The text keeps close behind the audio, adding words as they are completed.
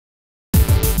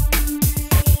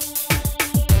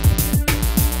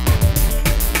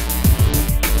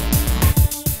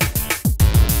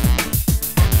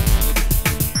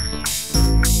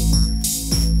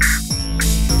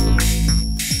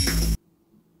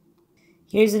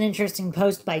Here's an interesting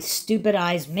post by Stupid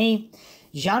Eyes Me.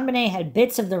 JonBenet had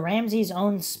bits of the Ramseys'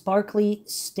 own sparkly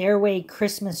stairway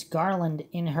Christmas garland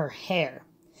in her hair.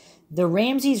 The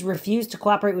Ramseys refused to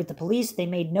cooperate with the police. They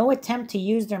made no attempt to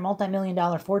use their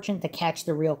multi-million-dollar fortune to catch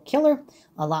the real killer,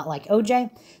 a lot like OJ.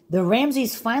 The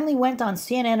Ramseys finally went on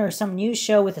CNN or some news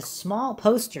show with a small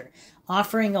poster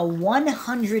offering a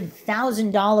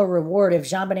 $100,000 reward if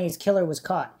JonBenet's killer was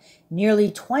caught. Nearly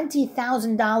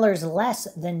 $20,000 less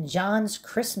than John's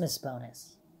Christmas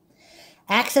bonus.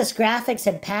 Access Graphics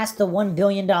had passed the $1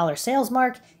 billion sales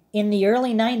mark. In the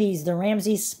early 90s, the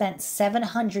Ramseys spent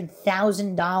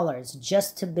 $700,000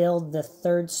 just to build the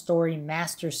third-story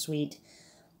master suite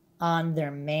on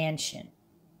their mansion.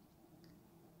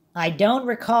 I don't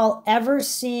recall ever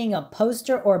seeing a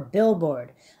poster or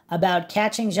billboard about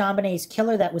catching JonBenet's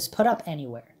killer that was put up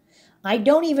anywhere. I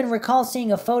don't even recall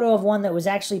seeing a photo of one that was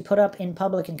actually put up in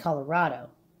public in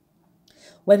Colorado.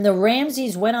 When the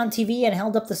Ramseys went on TV and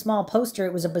held up the small poster,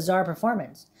 it was a bizarre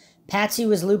performance. Patsy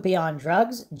was loopy on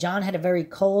drugs. John had a very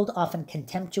cold, often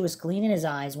contemptuous gleam in his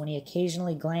eyes when he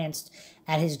occasionally glanced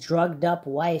at his drugged-up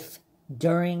wife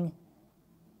during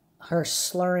her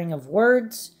slurring of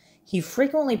words. He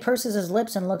frequently purses his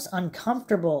lips and looks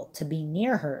uncomfortable to be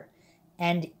near her,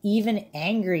 and even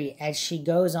angry as she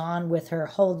goes on with her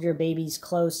 "hold your babies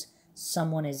close,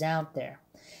 someone is out there."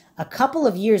 A couple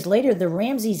of years later, the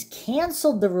Ramseys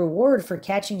canceled the reward for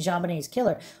catching JonBenet's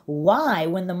killer. Why,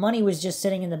 when the money was just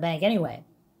sitting in the bank anyway?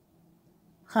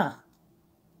 Huh.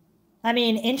 I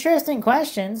mean, interesting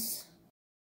questions.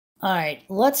 All right,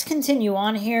 let's continue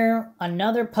on here.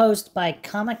 Another post by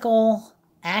Comical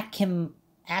Asimok.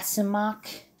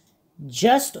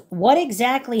 Just what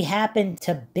exactly happened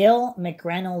to Bill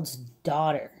McReynolds'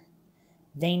 daughter?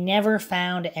 They never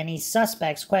found any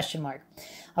suspects, question mark.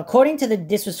 According to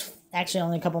this was actually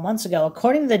only a couple months ago,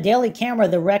 according to the Daily Camera,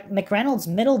 the McReynolds'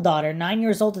 middle daughter, 9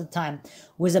 years old at the time,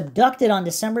 was abducted on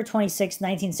December 26,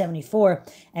 1974,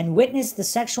 and witnessed the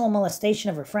sexual molestation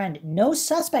of her friend. No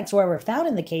suspects were ever found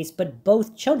in the case, but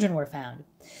both children were found.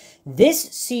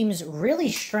 This seems really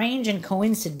strange and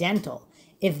coincidental.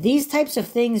 If these types of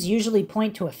things usually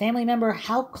point to a family member,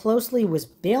 how closely was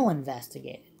Bill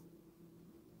investigated?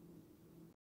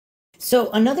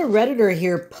 So another Redditor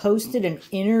here posted an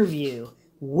interview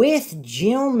with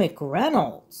Jill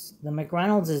McReynolds, the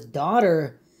McReynolds'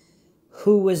 daughter,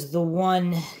 who was the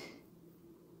one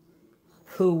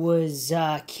who was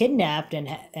kidnapped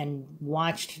and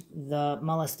watched the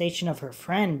molestation of her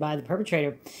friend by the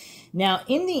perpetrator. Now,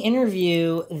 in the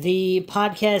interview, the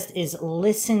podcast is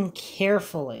Listen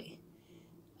Carefully.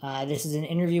 This is an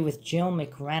interview with Jill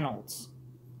McReynolds.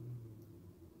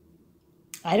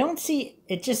 I don't see,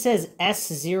 it just says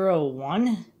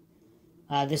S01.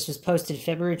 This was posted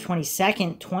February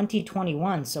 22nd,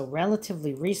 2021, so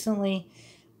relatively recently.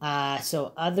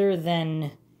 So other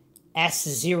than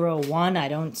S01, I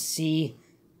don't see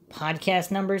podcast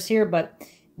numbers here, but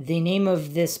the name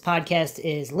of this podcast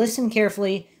is Listen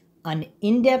Carefully, an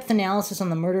in-depth analysis on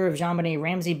the murder of JonBenet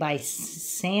Ramsey by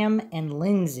Sam and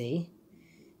Lindsay.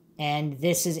 And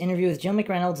this is interview with Jill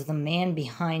McReynolds, the man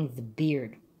behind the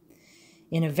beard.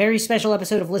 In a very special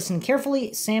episode of Listen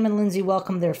Carefully, Sam and Lindsay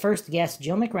welcome their first guest,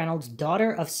 Jill McReynolds,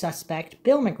 daughter of suspect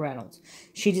Bill McReynolds.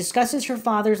 She discusses her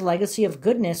father's legacy of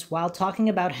goodness while talking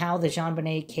about how the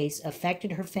JonBenet case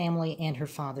affected her family and her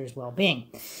father's well-being.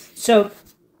 So,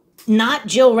 not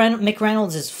Jill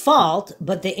McReynolds' fault,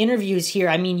 but the interviews here,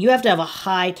 I mean, you have to have a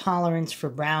high tolerance for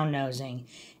brown-nosing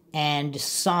and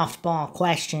softball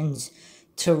questions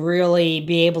to really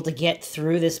be able to get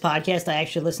through this podcast. I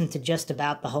actually listened to just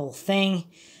about the whole thing.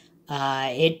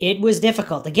 It was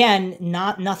difficult. Again,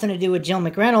 nothing to do with Jill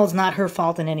McReynolds, not her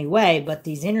fault in any way, but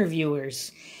these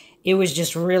interviewers, it was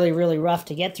just really, really rough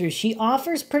to get through. She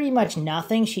offers pretty much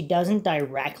nothing. She doesn't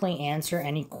directly answer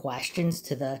any questions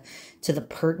to the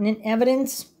pertinent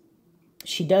evidence.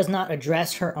 She does not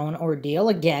address her own ordeal.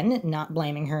 Again, not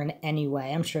blaming her in any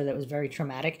way. I'm sure that was very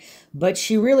traumatic. But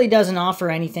she really doesn't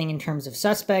offer anything in terms of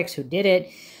suspects, who did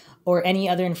it, or any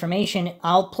other information.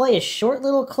 I'll play a short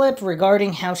little clip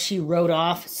regarding how she wrote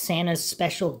off Santa's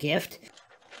special gift.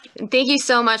 Thank you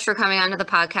so much for coming onto the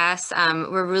podcast.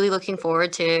 We're really looking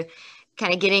forward to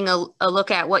kind of getting a look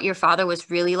at what your father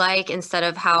was really like instead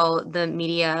of how the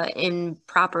media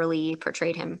improperly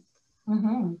portrayed him.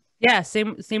 Mm-hmm. Yeah,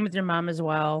 same with your mom as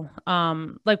well.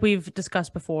 Like we've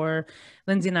discussed before,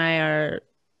 Lindsay and I are,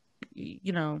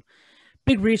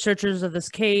 big researchers of this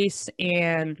case,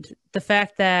 and the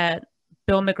fact that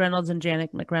Bill McReynolds and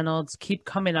Janet McReynolds keep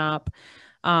coming up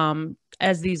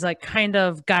as these like kind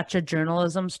of gotcha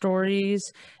journalism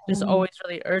stories just always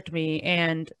really irked me.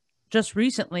 And just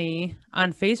recently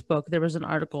on Facebook, there was an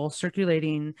article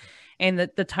circulating, and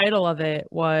the title of it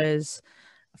was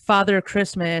Father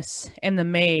Christmas and the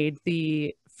Maid,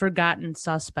 the Forgotten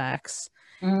Suspects.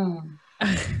 Mm.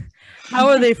 How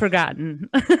are they forgotten?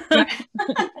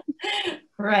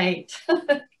 Right.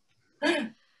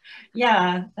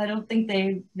 Yeah, I don't think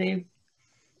they've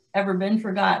ever been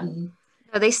forgotten.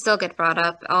 They still get brought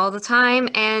up all the time.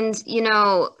 And,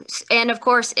 and of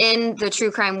course, in the true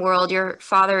crime world, your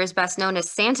father is best known as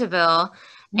Santa Bill.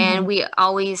 And we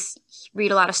always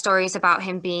read a lot of stories about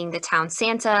him being the town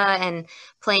Santa and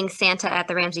playing Santa at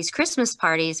the Ramseys' Christmas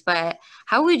parties. But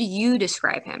how would you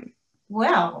describe him?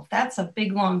 Well, that's a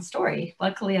big, long story.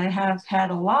 Luckily, I have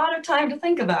had a lot of time to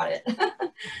think about it.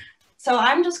 So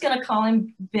I'm just going to call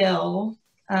him Bill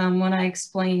when I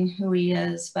explain who he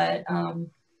is. But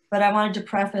I wanted to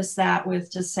preface that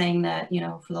with just saying that,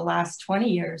 for the last 20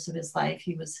 years of his life,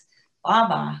 he was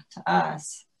Baba to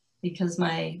us, because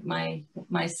my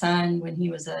son, when he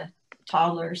was a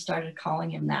toddler, started calling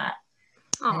him that.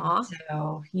 Aww. And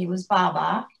so he was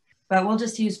Baba, but we'll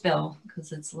just use Bill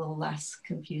because it's a little less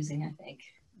confusing, I think.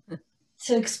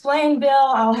 To explain Bill,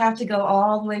 I'll have to go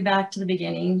all the way back to the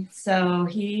beginning. So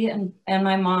he and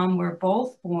my mom were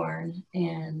both born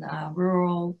in the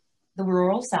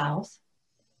rural South.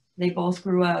 They both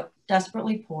grew up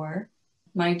desperately poor.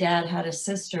 My dad had a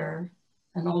sister,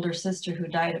 an older sister, who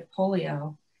died of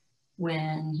polio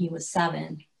when he was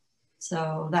 7.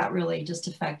 So that really just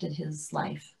affected his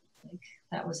life.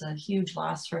 That was a huge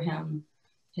loss for him.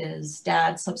 His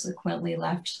dad subsequently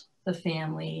left the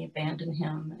family, abandoned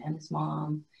him and his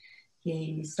mom.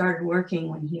 He started working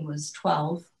when he was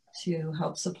 12 to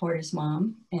help support his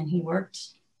mom, and he worked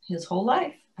his whole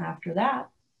life after that.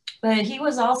 But he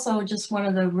was also just one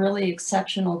of the really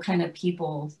exceptional kind of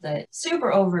people, that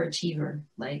super overachiever,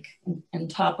 on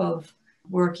top of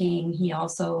working, he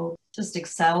also just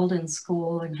excelled in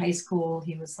school. In high school,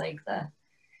 he was like the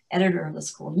editor of the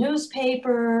school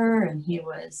newspaper, and he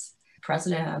was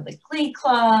president of the Glee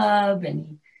Club, and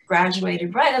he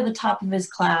graduated right at the top of his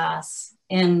class,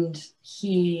 and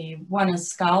he won a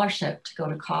scholarship to go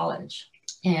to college.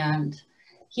 And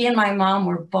he and my mom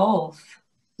were both,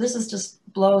 this is just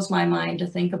blows my mind to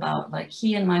think about,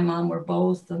 he and my mom were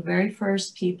both the very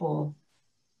first people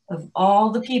of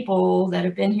all the people that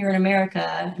have been here in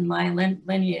America in my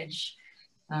lineage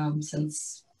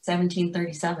since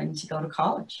 1737 to go to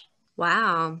college.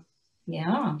 Wow.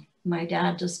 Yeah, my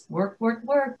dad just worked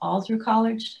all through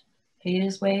college, paid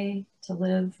his way to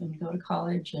live and go to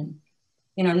college. And,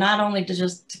 not only to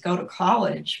go to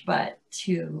college, but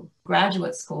to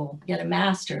graduate school, get a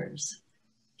master's,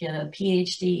 get a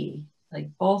PhD.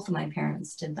 Both of my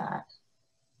parents did that.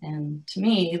 And to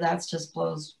me, that's just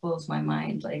blows my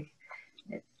mind.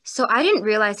 So I didn't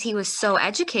realize he was so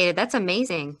educated. That's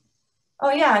amazing.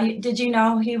 Oh yeah, did you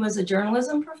know he was a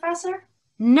journalism professor?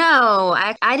 No,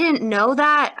 I didn't know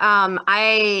that.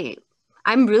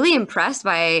 I'm really impressed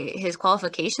by his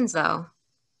qualifications, though.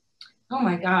 Oh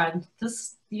my God,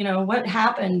 this, what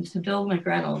happened to Bill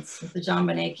McReynolds with the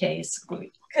JonBenet case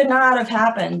could not have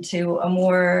happened to a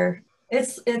more,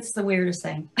 it's the weirdest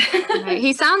thing. Right.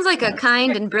 He sounds like a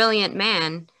kind and brilliant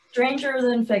man. Stranger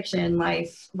than fiction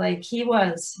life. He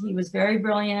was very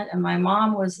brilliant, and my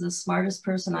mom was the smartest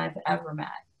person I've ever met.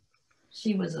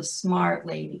 She was a smart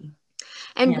lady.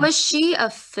 And was she a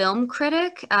film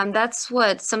critic? That's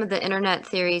what some of the internet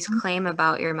theories claim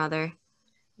about your mother.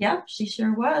 Yeah, she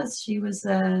sure was. She was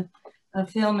a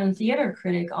film and theater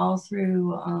critic all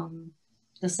through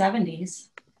the 70s.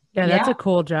 Yeah, that's a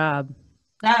cool job.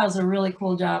 That was a really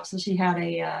cool job. So she had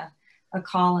a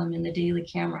column in the Daily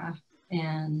Camera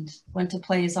and went to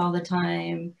plays all the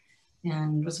time,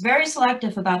 and was very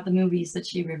selective about the movies that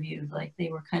she reviewed. They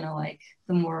were kind of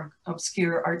the more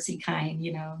obscure, artsy kind,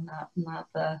 not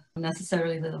the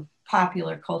necessarily the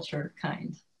popular culture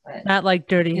kind. But not like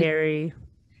Dirty Harry.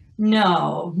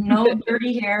 No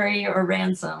Dirty Harry or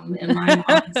Ransom in my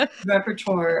mom's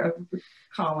repertoire of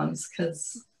columns,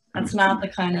 because that's not the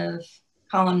kind of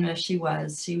columnist she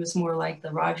was. She was more like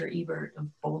the Roger Ebert of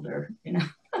Boulder,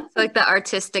 Like the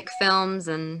artistic films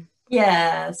and...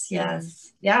 Yes.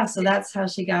 Yeah, so that's how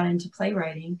she got into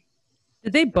playwriting.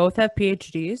 Did they both have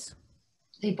PhDs?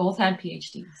 They both had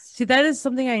PhDs. See, that is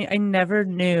something I never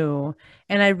knew.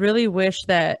 And I really wish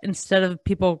that instead of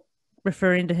people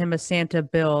referring to him as Santa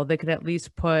Bill, they could at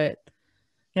least put,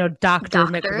 Dr.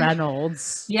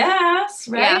 McReynolds. Yes,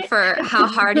 right? Yeah, for how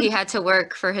hard he had to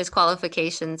work for his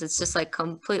qualifications. It's just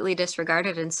completely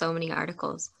disregarded in so many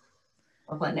articles.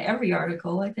 Well, in every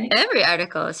article, I think. Every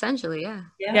article, essentially, yeah.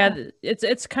 Yeah,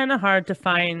 it's kind of hard to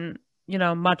find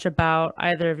much about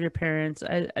either of your parents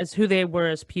as who they were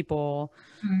as people,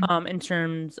 in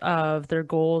terms of their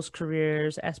goals,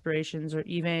 careers, aspirations, or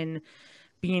even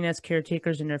being as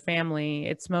caretakers in your family.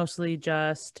 It's mostly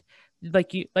just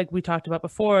like we talked about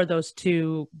before, those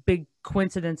two big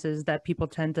coincidences that people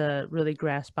tend to really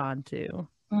grasp onto.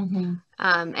 And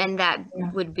that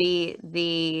would be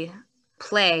the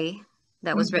play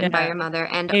that was written by your mother,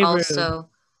 and Hey, also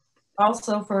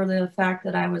for the fact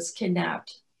that I was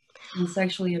kidnapped and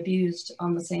sexually abused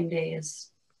on the same day as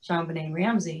JonBenet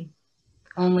Ramsey,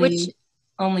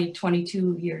 only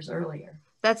 22 years earlier.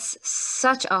 That's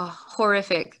such a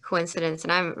horrific coincidence,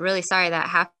 and I'm really sorry that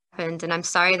happened, and I'm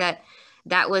sorry that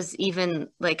that was even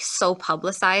like so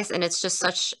publicized, and it's just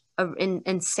such an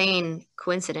insane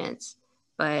coincidence.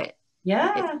 But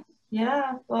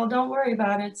yeah, well, don't worry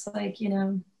about it. It's like,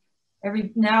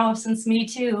 now since Me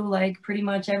Too, like pretty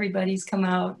much everybody's come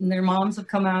out and their moms have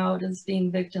come out as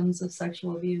being victims of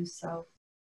sexual abuse. So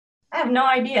I have no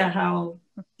idea how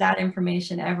that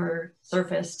information ever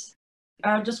surfaced.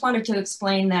 I just wanted to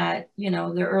explain that,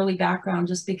 the early background,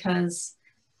 just because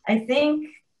I think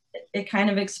it kind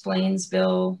of explains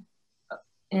Bill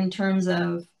in terms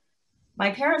of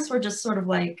my parents were just sort of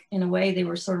like, in a way, they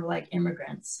were sort of like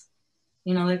immigrants.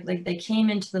 Like they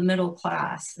came into the middle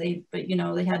class. They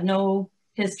had no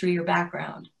history or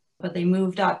background, but they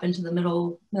moved up into the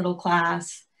middle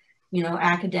class,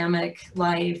 academic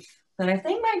life. But I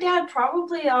think my dad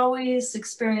probably always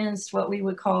experienced what we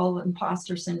would call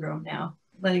imposter syndrome now.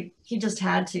 Like he just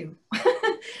had to,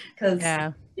 because,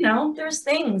 there's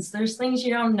things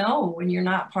you don't know when you're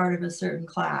not part of a certain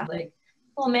class, like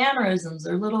little mannerisms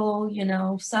or little,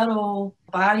 subtle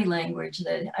body language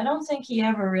that I don't think he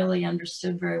ever really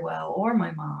understood very well, or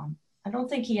my mom. I don't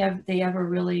think they ever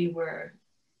really were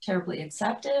terribly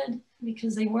accepted,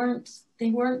 because they weren't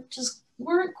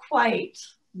quite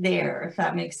there, if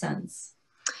that makes sense.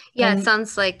 Yeah, it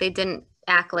sounds like they didn't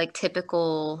act like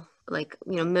typical, like,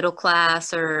 middle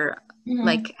class, or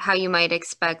like how you might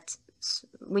expect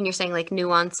when you're saying like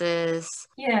nuances.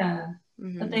 Yeah.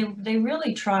 But they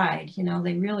really tried,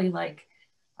 they really, like,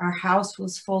 our house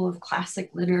was full of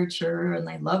classic literature, and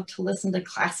they loved to listen to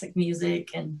classic music,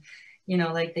 and,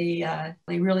 like they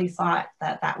really thought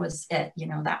that was it,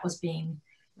 that was being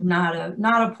not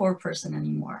a poor person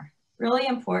anymore. Really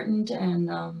important.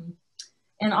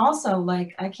 And also,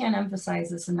 like, I can't emphasize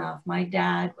this enough. My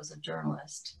dad was a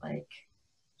journalist. Like,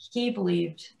 he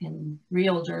believed in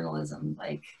real journalism,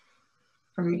 like,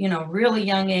 from, really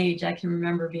young age. I can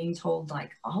remember being told,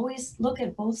 like, always look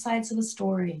at both sides of a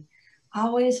story,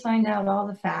 always find out all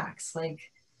the facts. Like,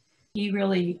 he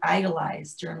really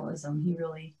idolized journalism.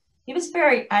 He was a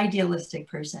very idealistic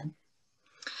person,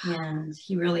 and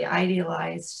he really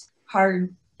idealized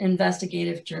hard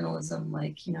investigative journalism.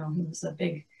 Like, he was a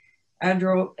big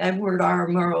Edward R.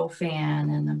 Murrow fan,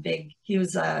 and he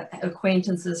was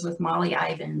acquaintances with Molly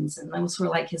Ivins, and those were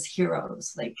like his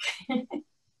heroes. Like,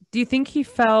 do you think he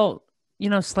felt,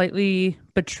 slightly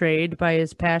betrayed by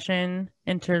his passion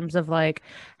in terms of like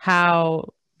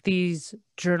how these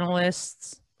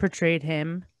journalists portrayed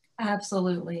him?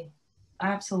 Absolutely.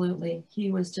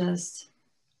 He was just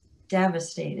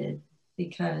devastated,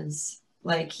 because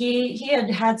like he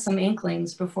had some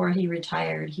inklings before he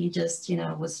retired. He just,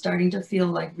 was starting to feel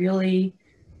like really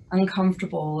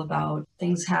uncomfortable about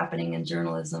things happening in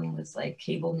journalism, with like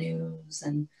cable news,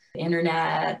 and the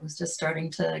internet was just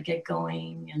starting to get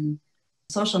going, and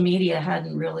social media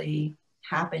hadn't really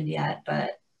happened yet,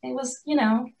 but it was,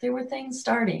 there were things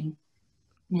starting,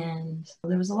 and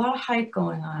there was a lot of hype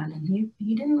going on, and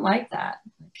he didn't like that.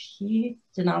 Like, he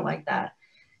did not like that.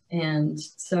 And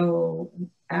so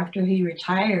after he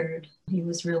retired, he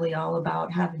was really all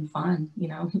about having fun. He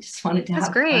just wanted to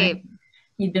have great. fun.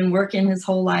 He'd been working his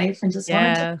whole life and just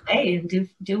wanted to play and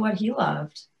do what he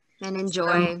loved. And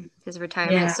enjoy his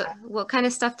retirement. Yeah. So what kind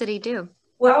of stuff did he do?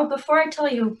 Well, before I tell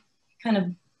you kind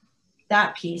of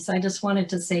that piece, I just wanted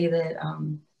to say that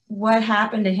what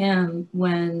happened to him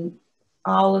when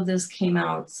all of this came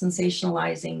out,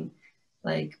 sensationalizing,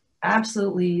 like,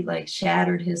 absolutely, like,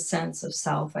 shattered his sense of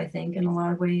self, I think, in a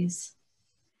lot of ways.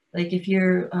 Like, if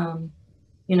you're,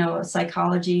 a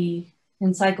psychology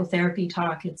and psychotherapy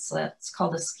talk, it's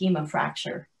called a schema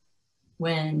fracture,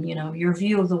 when, your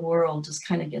view of the world just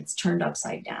kind of gets turned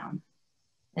upside down.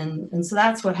 And so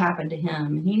that's what happened to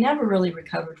him. And he never really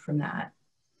recovered from that.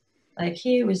 Like,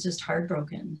 he was just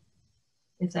heartbroken,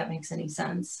 if that makes any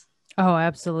sense. Oh,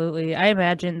 absolutely. I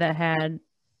imagine that had,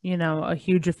 a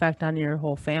huge effect on your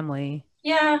whole family.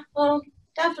 Yeah, well,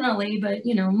 definitely, but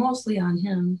you know, mostly on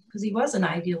him because he was an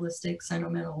idealistic,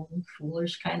 sentimental,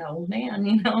 foolish kind of old man.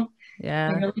 You know, he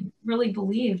Yeah. really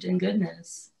believed in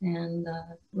goodness, and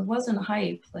it wasn't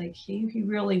hype. Like he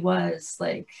really was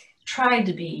like tried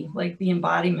to be like the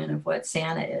embodiment of what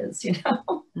Santa is. You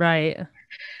know, Right.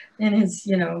 and his,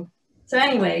 you know. So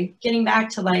anyway, getting back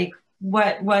to like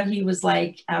what he was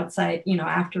like outside, you know,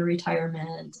 after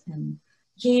retirement, and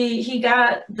he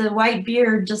got the white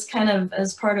beard just kind of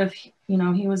as part of, you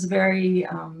know, he was very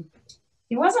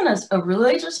he wasn't a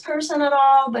religious person at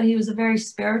all, but he was a very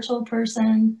spiritual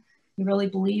person. He really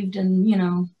believed in, you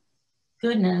know,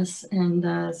 goodness,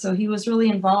 and so he was really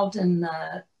involved in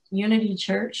the Unity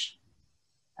Church.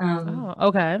 Oh,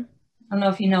 okay. I don't know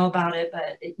if you know about it,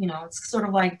 but it, you know, it's sort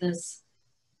of like this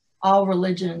all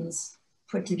religions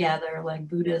put together, like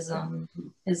Buddhism,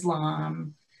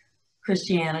 Islam,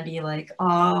 Christianity, like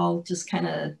all just kind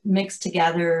of mixed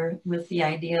together with the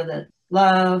idea that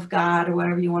love, God, or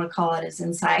whatever you want to call it, is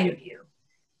inside of you.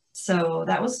 So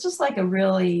that was just like a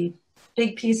really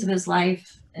big piece of his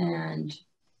life, and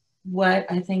what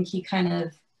I think he kind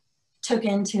of took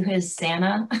into his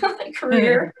Santa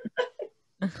career.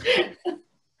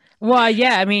 Well,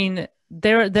 yeah, I mean,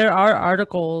 there are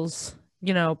articles,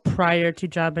 you know, prior to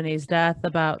JonBenet's death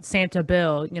about Santa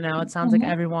Bill. You know, it sounds like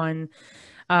everyone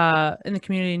in the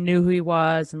community knew who he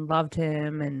was and loved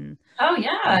him, and Oh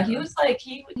yeah, he was like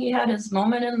he had his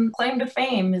moment and claim to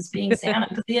fame as being Santa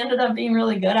because he ended up being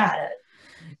really good at it.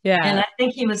 yeah. And I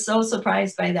think he was so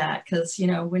surprised by that because, you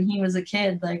know, when he was a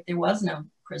kid, like there was no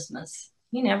Christmas.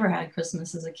 He never had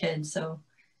Christmas as a kid, so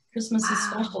Christmas is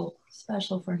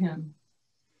special for him.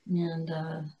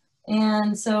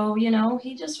 And so, you know,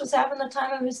 he just was having the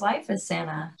time of his life as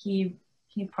Santa. He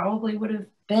probably would have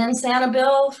been Santa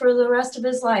Bill for the rest of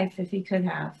his life if he could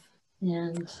have.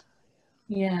 And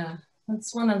yeah,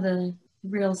 that's one of the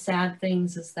real sad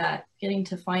things, is that getting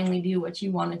to finally do what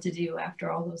you wanted to do after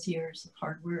all those years of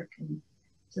hard work, and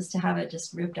just to have it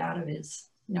just ripped out of his,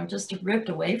 you know, just ripped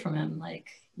away from him. Like,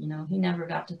 you know, he never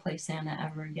got to play Santa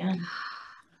ever again.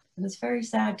 It was very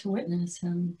sad to witness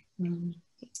him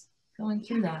going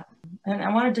through that. And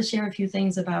I wanted to share a few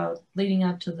things about leading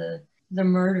up to the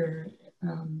murder.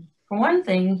 For one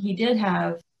thing, he did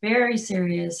have very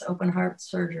serious open heart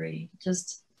surgery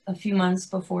just a few months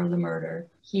before the murder.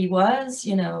 He was,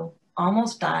 you know,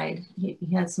 almost died. He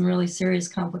had some really serious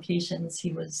complications.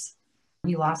 He was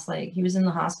in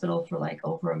the hospital for like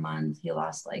over a month. He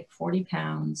lost like 40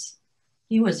 pounds.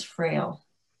 He was frail,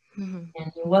 and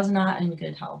he was not in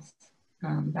good health.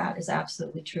 That is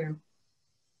absolutely true.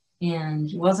 And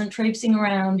he wasn't traipsing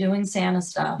around doing Santa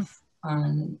stuff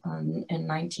in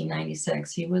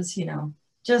 1996. He was, you know,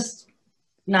 just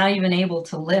not even able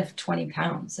to lift 20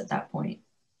 pounds at that point,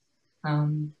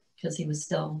 because he was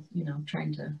still, you know,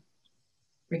 trying to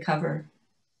recover.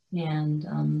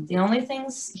 And the only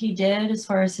things he did as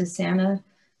far as his Santa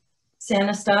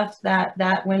stuff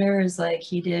that winter is like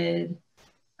he did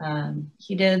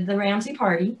the Ramsey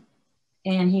party,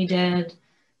 and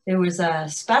there was a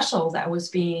special that was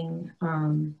being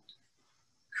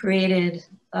created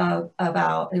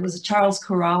about, it was a Charles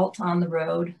Kuralt on the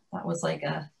Road. That was like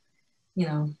a, you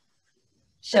know,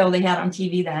 show they had on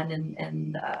TV then,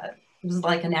 and it was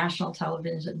like a national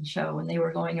television show, and they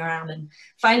were going around and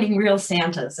finding real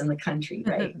Santas in the country,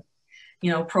 right?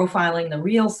 You know, profiling the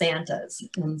real Santas.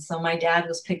 And so my dad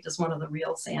was picked as one of the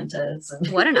real Santas. And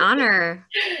what an honor.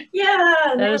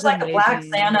 Yeah, and there was like amazing. a black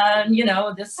Santa, and, you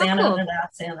know, this Santa cool. and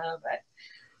that Santa. But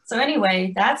so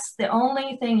anyway, that's the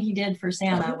only thing he did for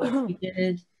Santa. Was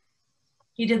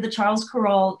he did the Charles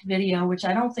Kuralt video, which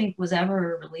I don't think was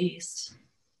ever released.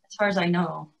 As far as I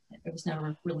know, it was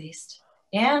never released.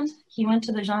 And he went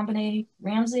to the JonBenet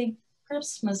Ramsey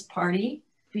Christmas party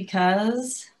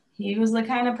because he was the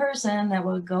kind of person that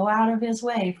would go out of his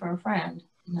way for a friend.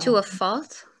 You know? To a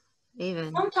fault,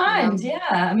 even. Sometimes, yeah.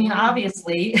 I mean,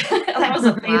 obviously, that was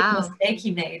a fatal mistake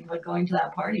he made by going to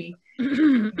that party. He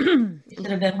should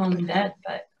have been home in bed,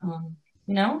 but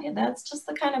you know, that's just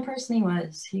the kind of person he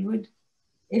was. He would,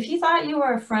 if he thought you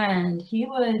were a friend, he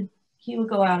would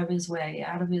go out of his way,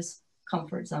 out of his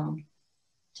comfort zone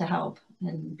to help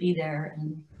and be there.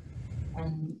 And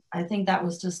I think that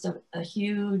was just a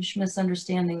huge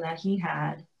misunderstanding that he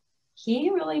had.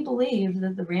 He really believed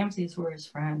that the Ramseys were his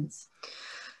friends.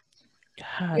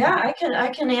 God. Yeah, I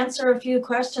can answer a few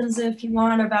questions if you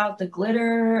want about the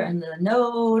glitter and the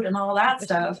node and all that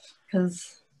stuff,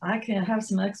 because I can have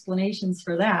some explanations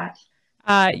for that.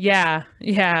 Yeah.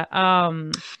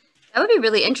 That would be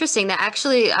really interesting. That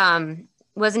actually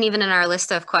wasn't even in our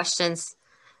list of questions.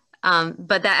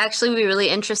 But that actually would be really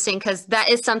interesting, because that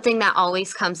is something that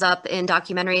always comes up in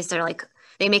documentaries. They're like,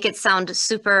 they make it sound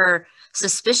super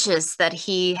suspicious that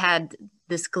he had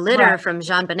this glitter Right. from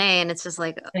JonBenet, and it's just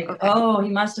like Like, okay. oh, he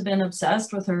must have been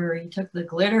obsessed with her. He took the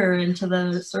glitter into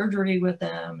the surgery with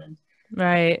him, and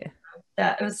Right.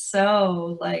 that was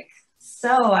so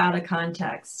out of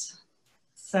context.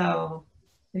 So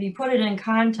if you put it in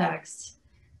context,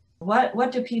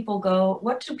 what do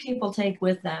people take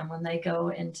with them when they go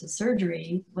into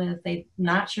surgery when they're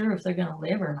not sure if they're going to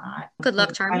live or not? Good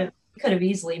luck charm. Could have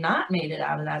easily not made it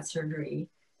out of that surgery.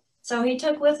 So he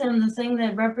took with him the thing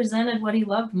that represented what he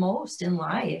loved most in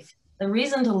life. The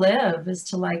reason to live is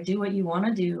to like do what you want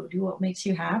to do what makes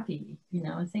you happy. You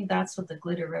know, I think that's what the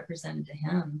glitter represented to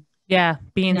him. Yeah,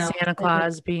 being You know, Santa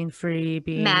Claus, being free,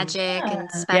 being Magic Yeah.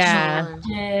 and special. Yeah. And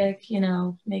magic, you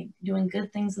know, doing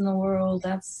good things in the world.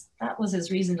 That was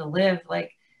his reason to live.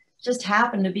 Like, just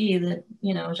happened to be that,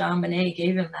 you know, JonBenet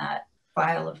gave him that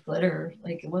vial of glitter.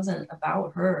 Like, it wasn't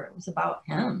about her, it was about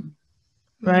him.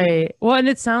 Right. Well, and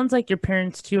it sounds like your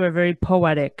parents too are very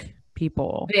poetic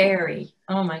people. Very.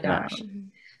 Oh my gosh.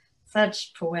 Mhm.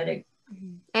 Such poetic,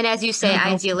 And as you say,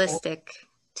 Beautiful. idealistic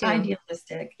too.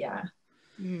 idealistic, yeah.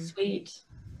 Mhm. Sweet.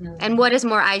 And what is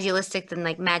more idealistic than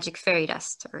like magic fairy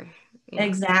dust or you know?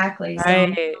 Exactly.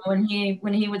 Right. So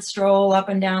when he would stroll up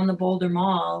and down the Boulder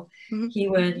Mall, Mhm. he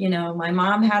would, you know, my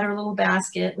mom had her little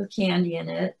basket with candy in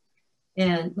it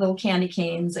and little candy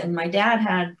canes, and my dad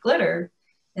had glitter.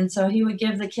 And so he would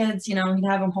give the kids, you know, he'd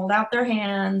have them hold out their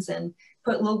hands and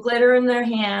put little glitter in their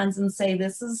hands and say,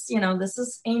 this is, you know, this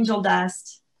is angel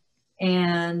dust.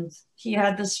 And he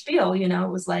had the spiel, you know,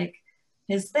 it was like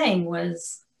his thing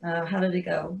was, how did it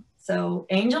go? So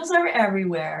angels are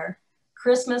everywhere.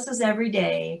 Christmas is every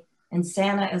day, and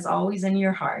Santa is always in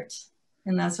your heart.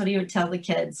 And that's what he would tell the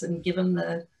kids and give them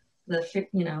the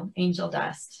you know, angel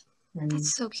dust. And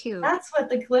That's so cute. that's what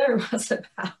the glitter was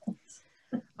about.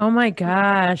 Oh my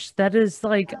gosh, that is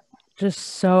like just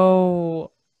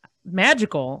so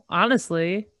magical,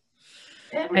 honestly.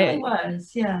 It really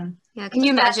was, yeah. Yeah. Can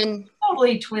you imagine?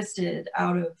 Totally twisted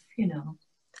out of, you know.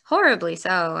 Horribly so.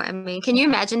 I mean, can you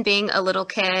imagine being a little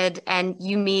kid and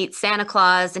you meet Santa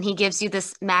Claus and he gives you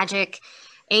this magic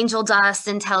angel dust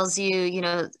and tells you, you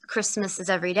know, Christmas is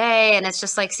every day, and it's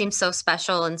just like seems so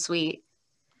special and sweet.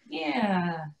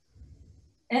 Yeah.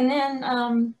 And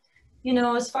then, you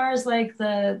know, as far as like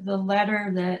the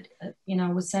letter that, you know,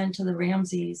 was sent to the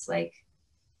Ramseys, like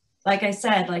I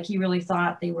said, like he really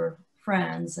thought they were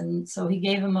friends. And so he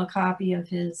gave him a copy of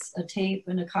a tape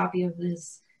and a copy of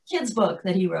his kid's book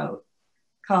that he wrote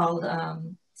called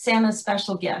Santa's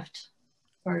Special Gift,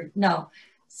 or no,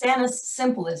 Santa's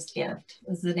Simplest Gift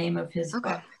was the name of his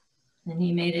book. And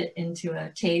he made it into a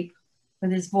tape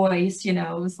with his voice, you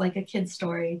know, it was like a kid's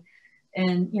story.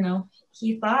 And, you know,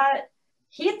 he thought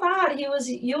he was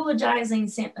eulogizing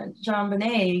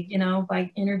JonBenet, you know,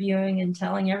 by interviewing and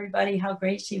telling everybody how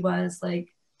great she was.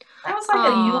 Like, that was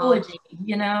like a eulogy,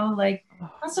 you know, like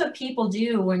that's what people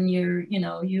do when you're, you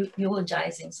know,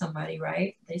 eulogizing somebody,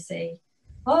 right? They say,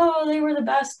 oh, they were the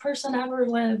best person ever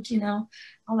lived, you know,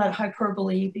 all that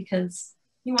hyperbole, because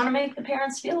you want to make the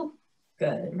parents feel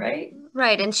good, right?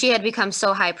 Right. And she had become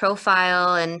so high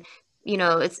profile, and, you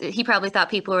know, he probably thought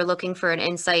people were looking for an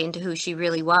insight into who she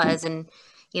really was. And,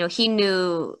 you know, he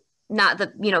knew not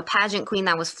the, you know, pageant queen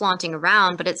that was flaunting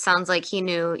around, but it sounds like he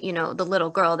knew, you know, the little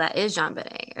girl that is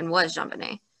JonBenet and was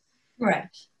JonBenet. Right.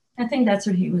 I think that's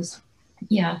what he was,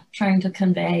 trying to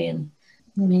convey. And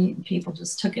people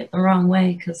just took it the wrong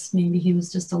way because maybe he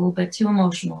was just a little bit too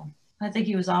emotional. I think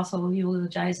he was also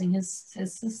eulogizing his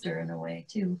sister in a way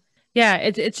too. Yeah,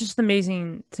 it's just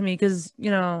amazing to me because,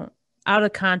 you know, out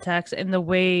of context and the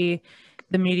way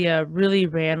the media really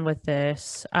ran with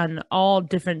this on all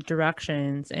different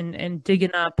directions and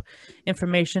digging up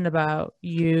information about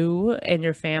you and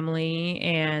your family.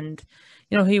 And,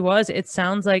 you know, it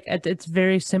sounds like at its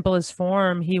very simplest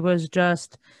form, he was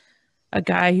just a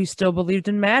guy who still believed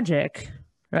in magic,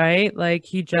 right? Like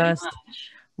he just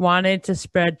wanted to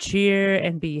spread cheer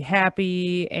and be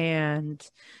happy and,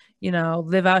 you know,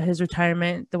 live out his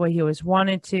retirement the way he always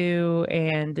wanted to.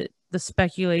 And the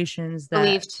speculations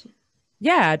that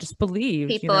just believed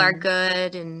people are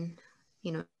good and,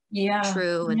 you know,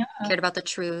 true and cared about the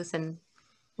truth and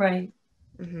right.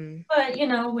 Mm-hmm. But, you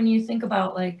know, when you think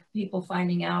about like people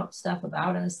finding out stuff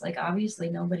about us, like obviously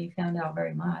nobody found out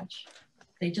very much.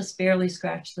 They just barely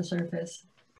scratched the surface.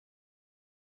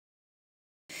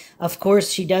 Of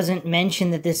course, she doesn't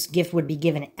mention that this gift would be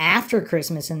given after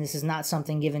Christmas, and this is not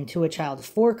something given to a child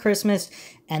for Christmas.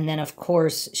 And then, of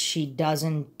course, she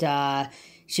doesn't...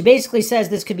 she basically says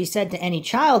this could be said to any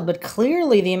child, but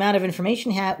clearly the amount of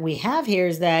information we have here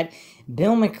is that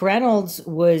Bill McReynolds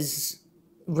was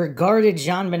regarded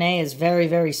JonBenet as very,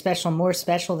 very special, more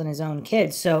special than his own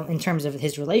kids. So in terms of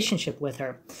his relationship with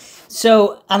her.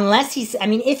 So unless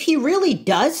if he really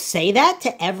does say that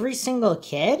to every single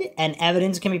kid and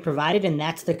evidence can be provided and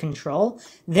that's the control,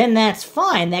 then that's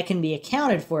fine. That can be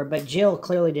accounted for. But Jill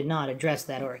clearly did not address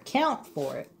that or account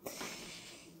for it.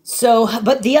 So,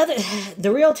 but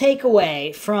the real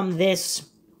takeaway from this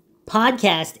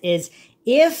podcast is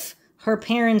if her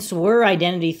parents were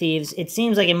identity thieves, it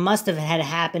seems like it must have had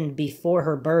happened before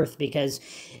her birth because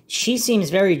she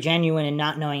seems very genuine in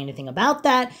not knowing anything about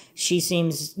that. She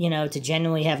seems, to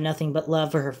genuinely have nothing but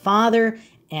love for her father.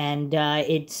 And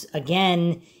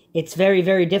it's very,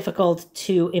 very difficult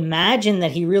to imagine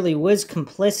that he really was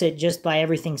complicit just by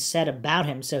everything said about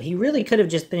him. So he really could have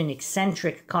just been an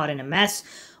eccentric caught in a mess.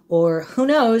 Or who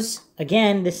knows,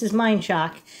 again, this is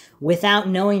Mindshock. Without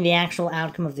knowing the actual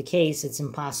outcome of the case, it's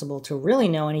impossible to really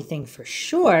know anything for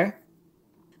sure.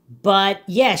 But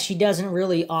yeah, she doesn't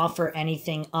really offer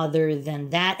anything other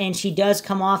than that. And she does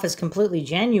come off as completely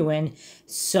genuine.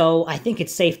 So I think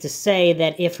it's safe to say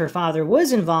that if her father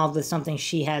was involved with something,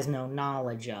 she has no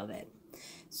knowledge of it.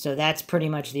 So that's pretty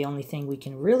much the only thing we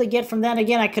can really get from that.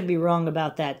 Again, I could be wrong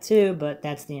about that too, but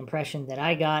that's the impression that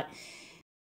I got.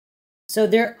 So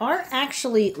there are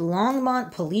actually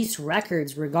Longmont police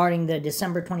records regarding the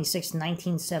December 26,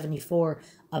 1974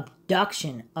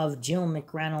 abduction of Jill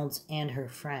McReynolds and her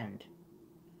friend.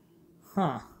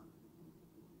 Huh.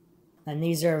 And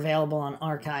these are available on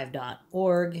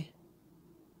archive.org. A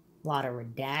lot of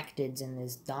redacteds in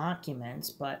these documents,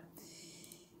 but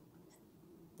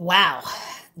wow,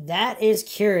 that is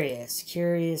curious.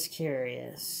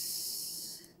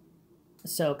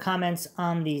 So comments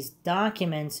on these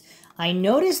documents. I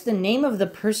noticed the name of the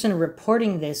person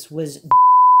reporting this was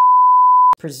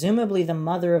presumably the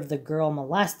mother of the girl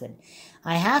molested.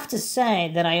 I have to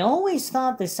say that I always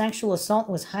thought the sexual assault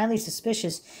was highly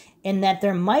suspicious and that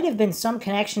there might have been some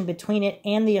connection between it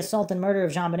and the assault and murder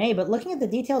of JonBenet, but looking at the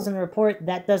details in the report,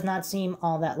 that does not seem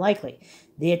all that likely.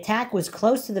 The attack was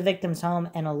close to the victim's home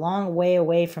and a long way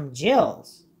away from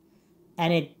Jill's.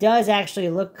 And it does actually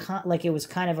look like it was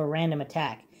kind of a random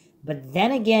attack. But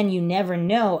then again, you never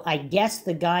know. I guess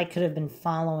the guy could have been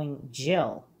following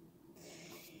Jill.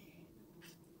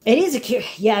 It is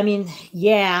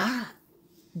yeah,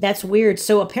 that's weird.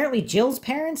 So apparently Jill's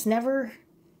parents never...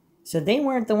 So they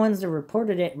weren't the ones that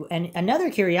reported it. And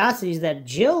another curiosity is that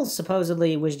Jill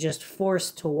supposedly was just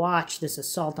forced to watch this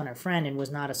assault on her friend and was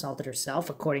not assaulted herself,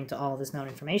 according to all of this known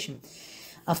information.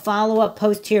 A follow-up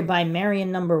post here by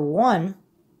Marion number 1.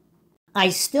 I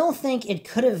still think it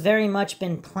could have very much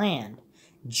been planned.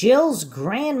 Jill's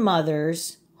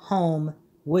grandmother's home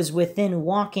was within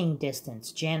walking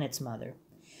distance, Janet's mother.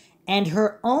 And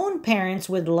her own parents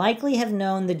would likely have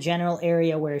known the general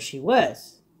area where she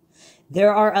was.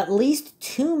 There are at least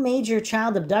 2 major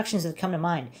child abductions that come to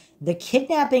mind. The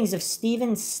kidnappings of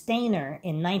Stephen Stainer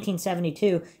in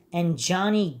 1972 and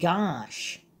Johnny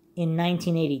Gosh in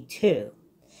 1982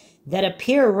 that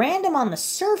appear random on the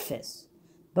surface,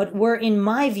 but were, in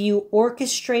my view,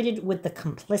 orchestrated with the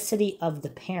complicity of the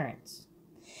parents.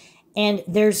 And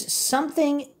there's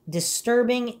something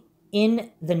disturbing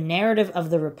in the narrative of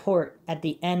the report at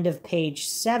the end of page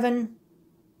 7.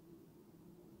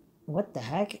 What the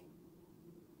heck?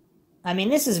 I mean,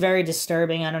 this is very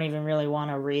disturbing. I don't even really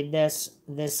want to read this.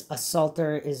 This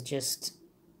assaulter is just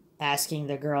asking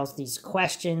the girls these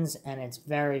questions, and it's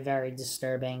very, very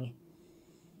disturbing.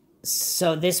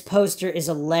 So this poster is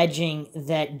alleging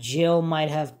that Jill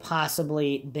might have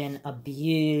possibly been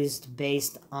abused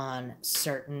based on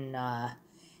certain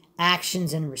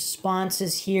actions and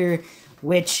responses here,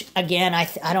 which, again,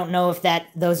 I don't know if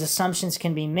those assumptions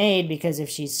can be made, because if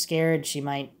she's scared, she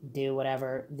might do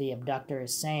whatever the abductor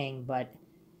is saying. But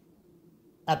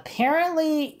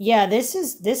apparently, yeah, this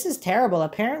is terrible.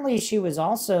 Apparently, she was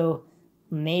also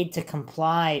made to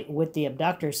comply with the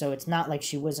abductor, so it's not like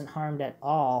she wasn't harmed at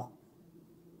all.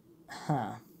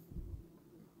 Huh.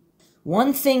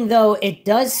 One thing, though, it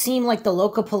does seem like the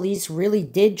local police really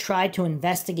did try to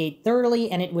investigate thoroughly,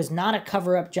 and it was not a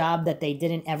cover-up job that they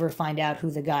didn't ever find out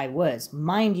who the guy was.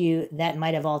 Mind you, that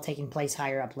might have all taken place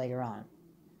higher up later on.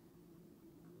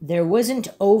 There wasn't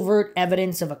overt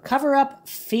evidence of a cover-up.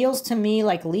 Feels to me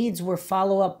like leads were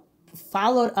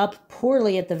followed up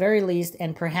poorly at the very least,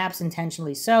 and perhaps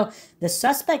intentionally so. The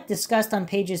suspect discussed on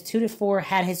pages 2 to 4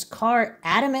 had his car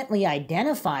adamantly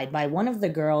identified by one of the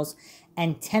girls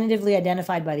and tentatively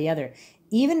identified by the other,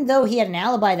 even though he had an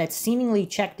alibi that seemingly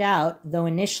checked out, though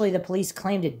initially the police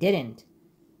claimed it didn't.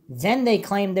 Then they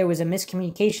claimed there was a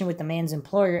miscommunication with the man's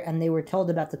employer and they were told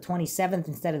about the 27th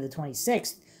instead of the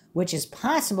 26th, which is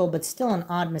possible, but still an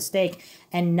odd mistake.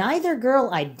 And neither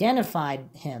girl identified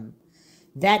him.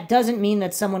 That doesn't mean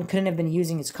that someone couldn't have been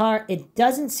using his car. It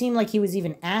doesn't seem like he was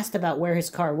even asked about where his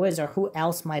car was or who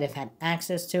else might have had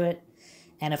access to it.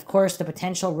 And of course, the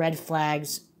potential red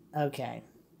flags. Okay.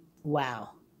 Wow.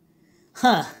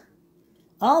 Huh.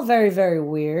 All very, very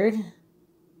weird.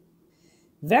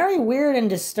 Very weird and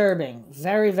disturbing.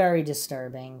 Very, very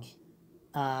disturbing.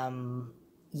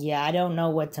 Yeah, I don't know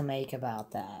what to make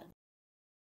about that.